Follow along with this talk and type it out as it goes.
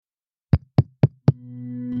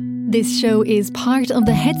This show is part of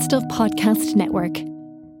the Head Stuff Podcast Network.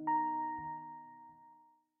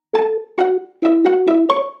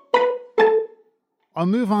 I'll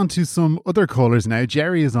move on to some other callers now.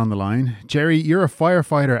 Jerry is on the line. Jerry, you're a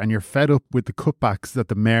firefighter and you're fed up with the cutbacks that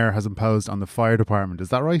the mayor has imposed on the fire department. Is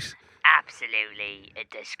that right? Absolutely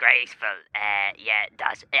disgraceful.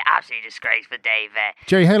 That's absolutely disgraceful, Dave.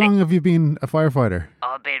 Jerry, how long have you been a firefighter?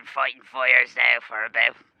 I've been fighting fires now for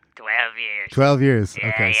about 12 years. 12 years? Yeah,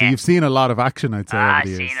 okay, yeah. so you've seen a lot of action, I'd say, over the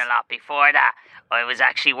years. I've seen a lot before that. I was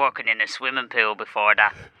actually working in a swimming pool before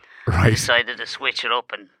that. I Right. decided to switch it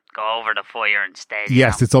up and go over the fire instead.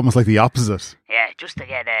 Yes, it's almost like the opposite. Yeah, just to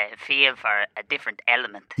get a feel for a different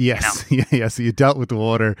element. Yes, yeah. So you dealt with the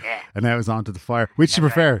water and now it's on to the fire. Which do you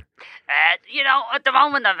prefer? At the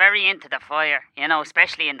moment I'm very into the fire,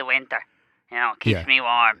 especially in the winter. It keeps me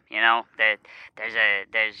warm,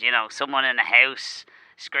 There's someone in the house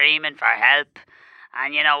screaming for help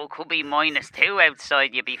and, it could be -2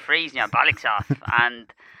 outside, you'd be freezing your bollocks off.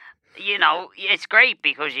 And, it's great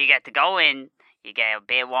because you get to go in, you get a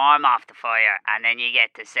bit warm off the fire and then you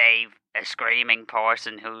get to save a screaming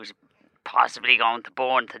person who's possibly going to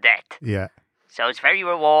burn to death. Yeah. So it's very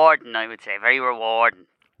rewarding, I would say, very rewarding.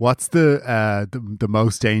 What's the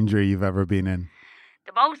most danger you've ever been in?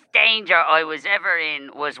 The most danger I was ever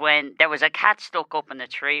in was when there was a cat stuck up in a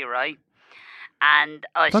tree, right? And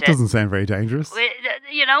I said... That doesn't sound very dangerous.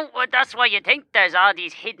 That's why you think there's all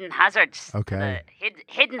these hidden hazards. Okay.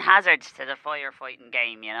 Hidden hazards to the firefighting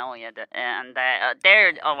game, there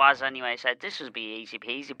I was anyway. I said, this will be easy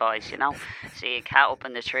peasy, boys, See a cat up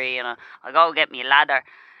in the tree and I go get me ladder,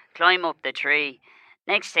 climb up the tree.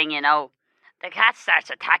 Next thing you know, the cat starts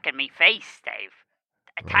attacking me face, Dave.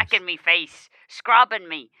 Attacking me face, scrubbing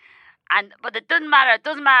me. But it doesn't matter. It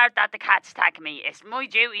doesn't matter that the cat's attacking me. It's my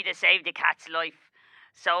duty to save the cat's life.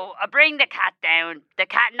 So I bring the cat down. The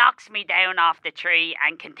cat knocks me down off the tree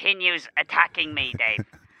and continues attacking me, Dave.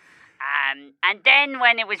 And then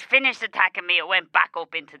when it was finished attacking me, it went back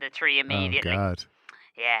up into the tree immediately. Oh, God.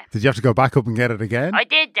 Yeah. Did you have to go back up and get it again? I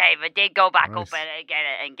did, Dave. I did go back up and get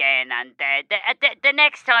it again. And the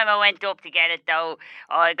next time I went up to get it, though,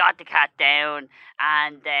 I got the cat down.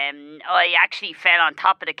 And I actually fell on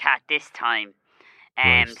top of the cat this time.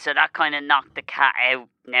 So that kind of knocked the cat out.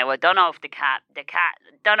 Now, I don't know if the cat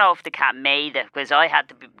made it, because I had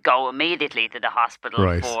to go immediately to the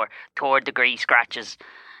hospital for 3rd-degree scratches.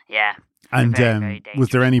 Yeah. And very was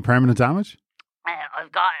there any permanent damage?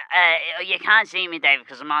 I've got, you can't see me, Dave,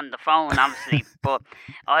 because I'm on the phone, obviously, but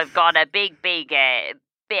I've got a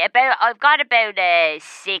I've got about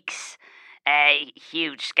 6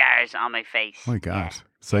 huge scars on my face. My God. Yeah.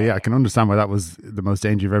 So I can understand why that was the most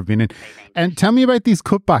danger you've ever been in. And tell me about these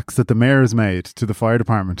cutbacks that the mayor has made to the fire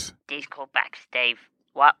department. These cutbacks, Dave.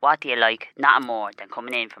 What do you like? Nothing more than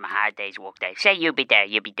coming in from a hard day's work, Dave. Say you'll be there,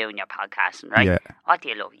 you'll be doing your podcasting, right? Yeah. What do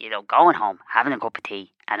you love? Going home, having a cup of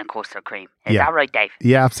tea and a custard cream. Is that right, Dave?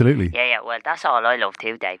 Yeah, absolutely. Yeah. Well, that's all I love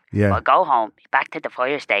too, Dave. Yeah. I'll go home, back to the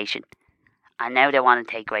fire station, and now they want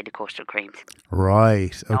to take away the custard creams.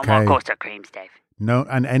 Right, okay. No more custard creams, Dave. No,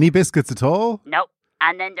 and any biscuits at all? No.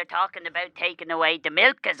 And then they're talking about taking away the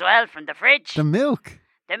milk as well from the fridge. The milk?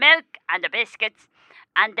 The milk and the biscuits.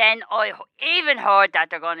 And then I even heard that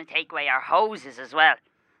they're going to take away our hoses as well.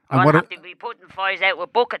 We're going to have to be putting fires out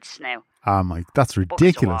with buckets now. Oh my, that's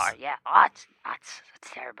ridiculous. Buckets of water, yeah. That's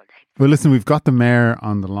terrible, Dave. Well, listen, we've got the mayor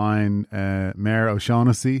on the line, Mayor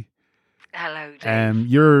O'Shaughnessy. Hello,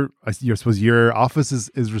 Dave. I suppose your office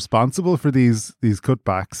is responsible for these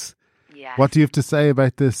cutbacks. Yes. What do you have to say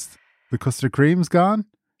about this? The custard cream's gone?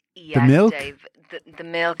 Yes, the milk? Dave. The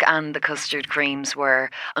milk and the custard creams were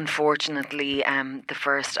unfortunately the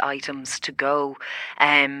first items to go.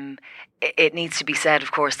 It needs to be said,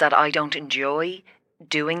 of course, that I don't enjoy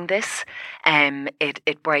doing this.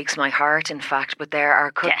 It breaks my heart, in fact, but there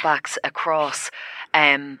are cutbacks across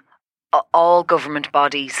all government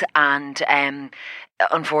bodies, and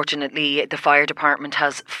unfortunately the fire department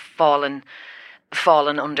has fallen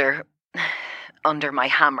under my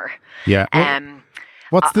hammer. Yeah.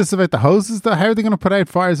 What's this about the hoses? How are they going to put out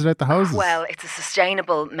fires without the hoses? Well, it's a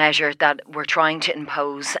sustainable measure that we're trying to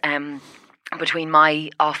impose between my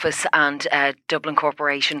office and Dublin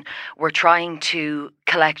Corporation. We're trying to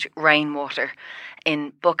collect rainwater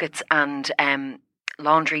in buckets and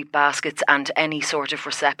laundry baskets and any sort of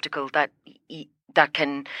receptacle that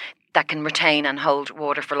can retain and hold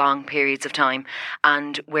water for long periods of time.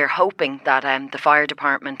 And we're hoping that the fire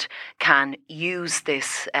department can use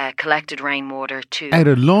this collected rainwater to... Out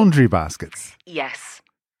of laundry baskets? Yes.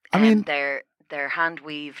 I mean... They're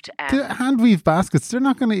hand-weaved... hand-weaved baskets, they're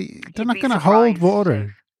not going to hold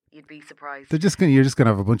water. you'd be surprised. You're just gonna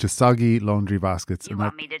have a bunch of soggy laundry baskets. You and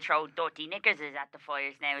want me to throw dirty knickers at the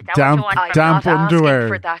fires now? Is that Damp- what you want I'm from damp not underwear.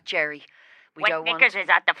 asking for that, Jerry. We Wet don't knickers want.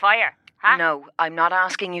 at the fire? Huh? No, I'm not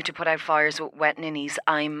asking you to put out fires with wet ninnies.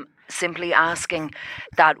 I'm simply asking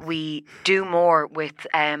that we do more with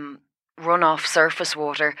runoff surface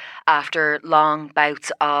water after long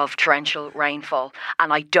bouts of torrential rainfall.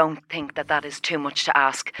 And I don't think that is too much to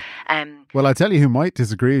ask. Well, I tell you who might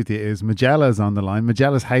disagree with you is Magella's on the line.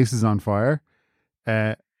 Magella's house is on fire.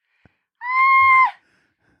 I'm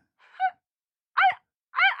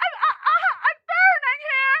burning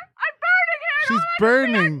here. I'm burning here. She's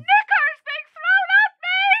burning. Knickers being thrown at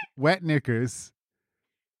me. Wet knickers.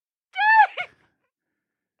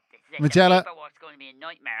 The Magella- paperwork's going to be a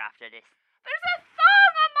nightmare after this. There's a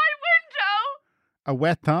thong on my window. A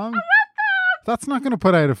wet thong? That's not going to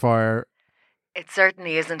put out a fire. It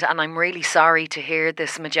certainly isn't, and I'm really sorry to hear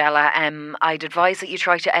this, Magella. I'd advise that you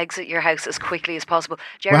try to exit your house as quickly as possible.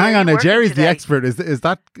 Jerry, Well, hang are on you now. working Jerry's the today? expert. Is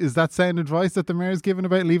that sound advice that the mayor's given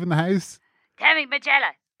about leaving the house? Tell me,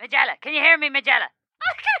 Magella, can you hear me, Magella?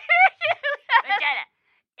 I can hear you. Magella,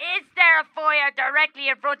 is there a fire directly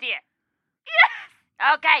in front of you?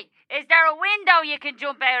 Yes. Okay. Is there a window you can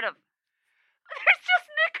jump out of? There's just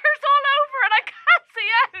knickers all over and I can't see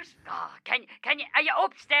out. Oh, can you? Are you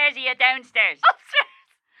upstairs or are you downstairs? Upstairs.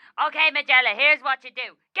 Okay, Magella, here's what you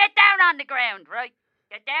do. Get down on the ground, right?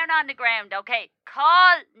 Get down on the ground, okay?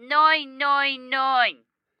 Call 999.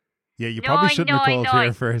 Yeah, you probably shouldn't have called here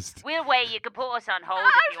 999. first. We'll wait. You can put us on hold I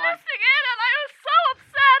if you was want. listening in and I was so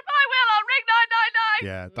upset, but I will. I'll ring 999.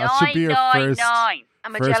 Yeah, that should be your first. 999.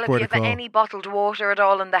 And First Magella, if port you of have call. any bottled water at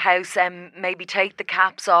all in the house, maybe take the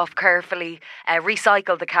caps off carefully,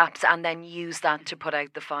 recycle the caps, and then use that to put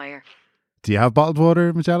out the fire. Do you have bottled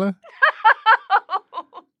water, Magella?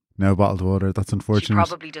 No bottled water. That's She unfortunate.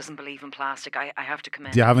 probably doesn't believe in plastic. I have to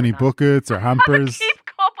commend Do you have her for any that. buckets or hampers? Keep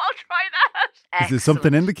cup, I'll try that. Is there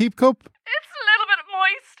something in the keep cup? It's a little bit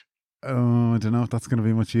moist. Oh, I don't know if that's going to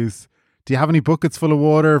be much use. Do you have any buckets full of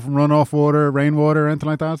water, from runoff water, rainwater, or anything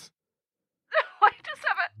like that? I just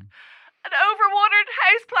have an overwatered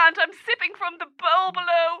houseplant. I'm sipping from the bowl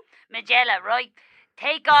below. Magella, right?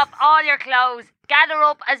 Take off all your clothes, gather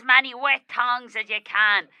up as many wet tongs as you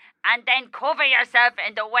can, and then cover yourself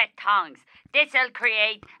in the wet tongs. This'll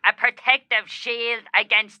create a protective shield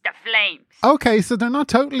against the flames. Okay, so they're not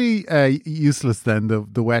totally useless then,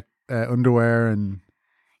 the wet underwear and...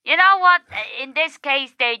 You know what? In this case,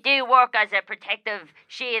 they do work as a protective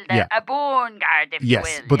shield, Yeah. a burn guard, if Yes,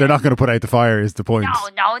 you will. but they're not going to put out the fire is the point. No.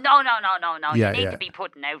 Yeah, You need yeah. to be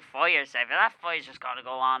putting out fires. If that fire's just going to go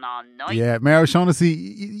on all night. Yeah, Mayor O'Shaughnessy,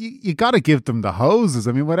 you got to give them the hoses.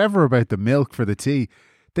 I mean, whatever about the milk for the tea,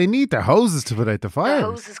 they need their hoses to put out the fire. The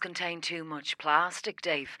hoses contain too much plastic,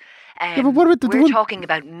 Dave. but what about the we're one- talking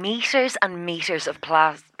about meters and meters of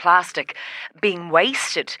plastic being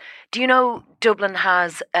wasted. Do you know Dublin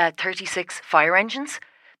has 36 fire engines?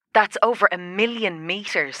 That's over 1 million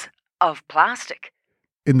meters of plastic.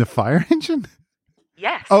 In the fire engine?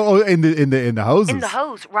 Yes. Oh, in the hoses. In the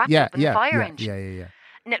hose, wrapped Yeah, up in the fire yeah, engine. yeah.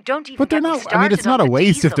 Now, don't even But they're get me not. started I mean, it's on not a the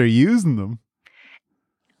waste if diesel. they're using them.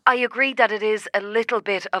 I agree that it is a little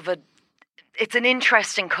bit of a... It's an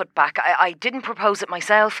interesting cutback. I didn't propose it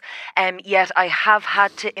myself, yet I have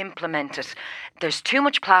had to implement it. There's too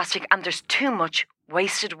much plastic and there's too much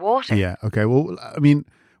wasted water. Yeah. Okay. Well, I mean,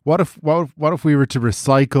 what if we were to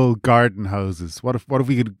recycle garden hoses? What if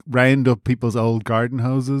we could round up people's old garden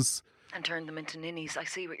hoses? And turn them into ninnies. I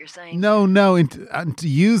see what you're saying. No, and to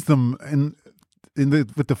use them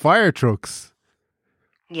with the fire trucks.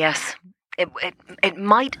 Yes. It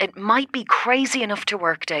might be crazy enough to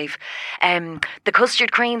work, Dave. The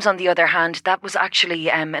custard creams, on the other hand, that was actually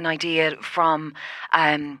an idea from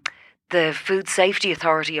the Food Safety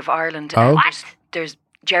Authority of Ireland. Oh. What? There's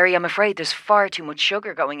Jerry, I'm afraid there's far too much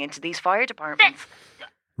sugar going into these fire departments.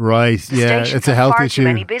 Right. The Yeah. stations It's a have health far issue. too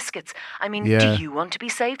many biscuits. I mean, Yeah. do you want to be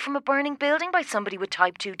saved from a burning building by somebody with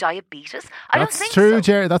type 2 diabetes? I don't That's think true, so.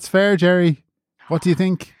 Jerry. That's fair, Jerry. What do you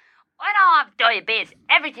think? I don't have diabetes.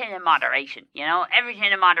 Everything in moderation, you know?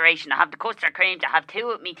 Everything in moderation. I have the custard creams, I have 2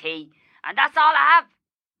 with me tea, and that's all I have.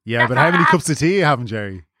 Yeah, That's but how all many I have. cups of tea you having,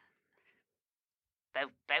 Jerry?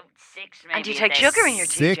 About 6, maybe. And do you a take day. sugar in your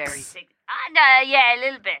tea, 6? Jerry? 6. And, yeah, a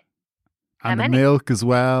little bit. And the many? milk as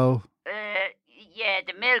well. Yeah,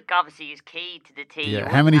 the milk obviously is key to the tea. You Yeah.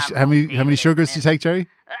 wouldn't How many have how many tea how many without sugars do you milk. take, Jerry?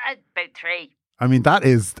 About 3. I mean, that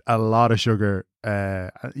is a lot of sugar.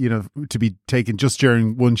 To be taken just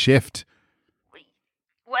during one shift.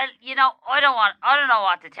 Well, you know, I don't know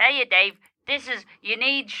what to tell you, Dave. You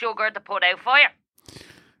need sugar to put out fire.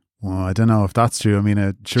 Well, I don't know if that's true. I mean,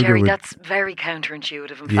 a sugar Jerry, would... that's very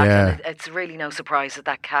counterintuitive. In fact, Yeah. and it's really no surprise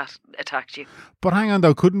that cat attacked you. But hang on,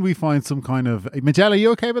 though. Couldn't we find some kind of... Majella, are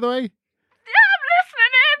you okay, by the way? Yeah, I'm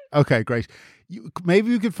listening in. Okay, great.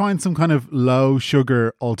 Maybe we could find some kind of low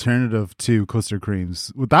sugar alternative to custard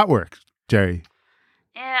creams. Would that work, Jerry?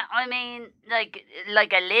 Yeah, I mean,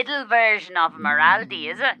 like a little version of morality,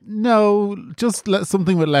 is it? No, just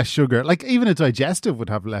something with less sugar. Like even a digestive would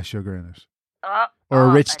have less sugar in it. Or a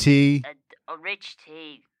rich tea. A rich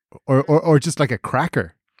tea. Or just like a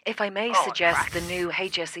cracker. If I may suggest the new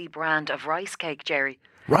HSE brand of rice cake, Jerry.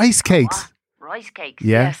 Rice cakes? What? Rice cakes?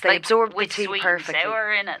 Yeah. Yes, they absorb the with tea sweet perfectly. and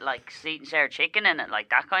sour in it, like sweet and sour chicken in it, like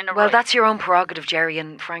that kind of Well, rice. that's your own prerogative, Jerry,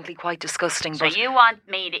 and frankly quite disgusting. So but you want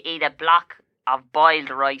me to eat a block of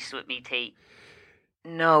boiled rice with me tea?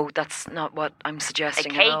 no, that's not what I'm A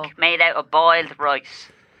suggesting at all. cake made out of boiled rice.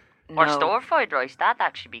 Or No. stir-fried rice. That'd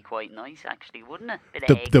actually be quite nice, actually, wouldn't it? Bit of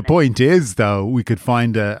egg The in it. point is, though, we could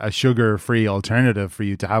find a sugar-free alternative for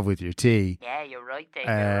you to have with your tea. Yeah, you're right there.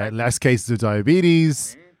 You're right. Less cases of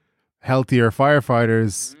diabetes, healthier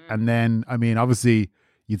firefighters, and then, I mean, obviously,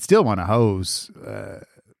 you'd still want a hose.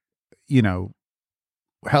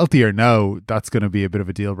 Healthier, no, that's going to be a bit of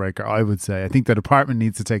a deal breaker, I would say. I think the department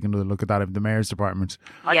needs to take another look at that, the mayor's department.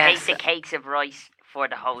 I'll Yes. take the cakes of rice for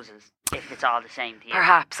the hoses, if it's all the same to you.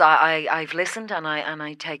 Perhaps I've listened and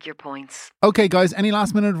I take your points. Okay, guys, any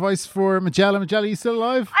last-minute advice for Majella? Majella, you still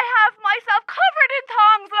alive? I have myself covered in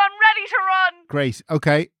thongs and I'm ready to run. Great.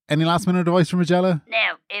 Okay, any last-minute advice for Majella?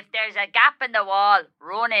 Now, if there's a gap in the wall,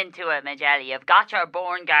 run into it, Majella. You've got your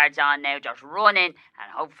burn guards on now. Just run in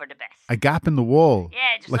and hope for the best. A gap in the wall?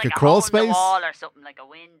 Yeah, just like like a crawl hole in space? the wall or something, like a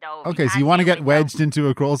window. Okay, so you want to get wedged into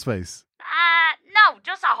a crawl space? No,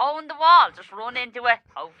 just a hole in the wall. Just run into it.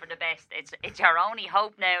 Hope for the best. It's your only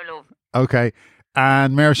hope now, love. Okay.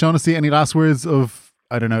 And Mayor Shaughnessy, any last words of,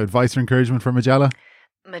 I don't know, advice or encouragement for Majella?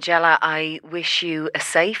 Majella, I wish you a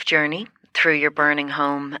safe journey through your burning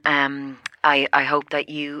home. I hope that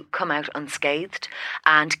you come out unscathed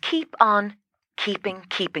and keep on keeping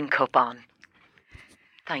cup on.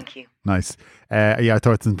 Thank you. Nice. Yeah,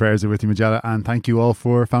 thoughts and prayers are with you, Majella, and thank you all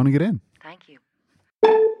for phoning it in. Thank you.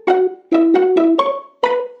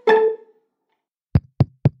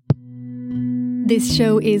 This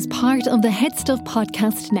show is part of the Head Stuff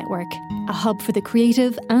Podcast Network, a hub for the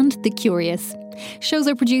creative and the curious. Shows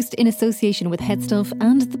are produced in association with Head Stuff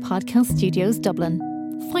and the Podcast Studios Dublin.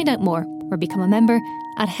 Find out more or become a member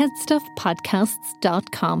at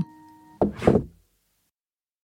headstuffpodcasts.com.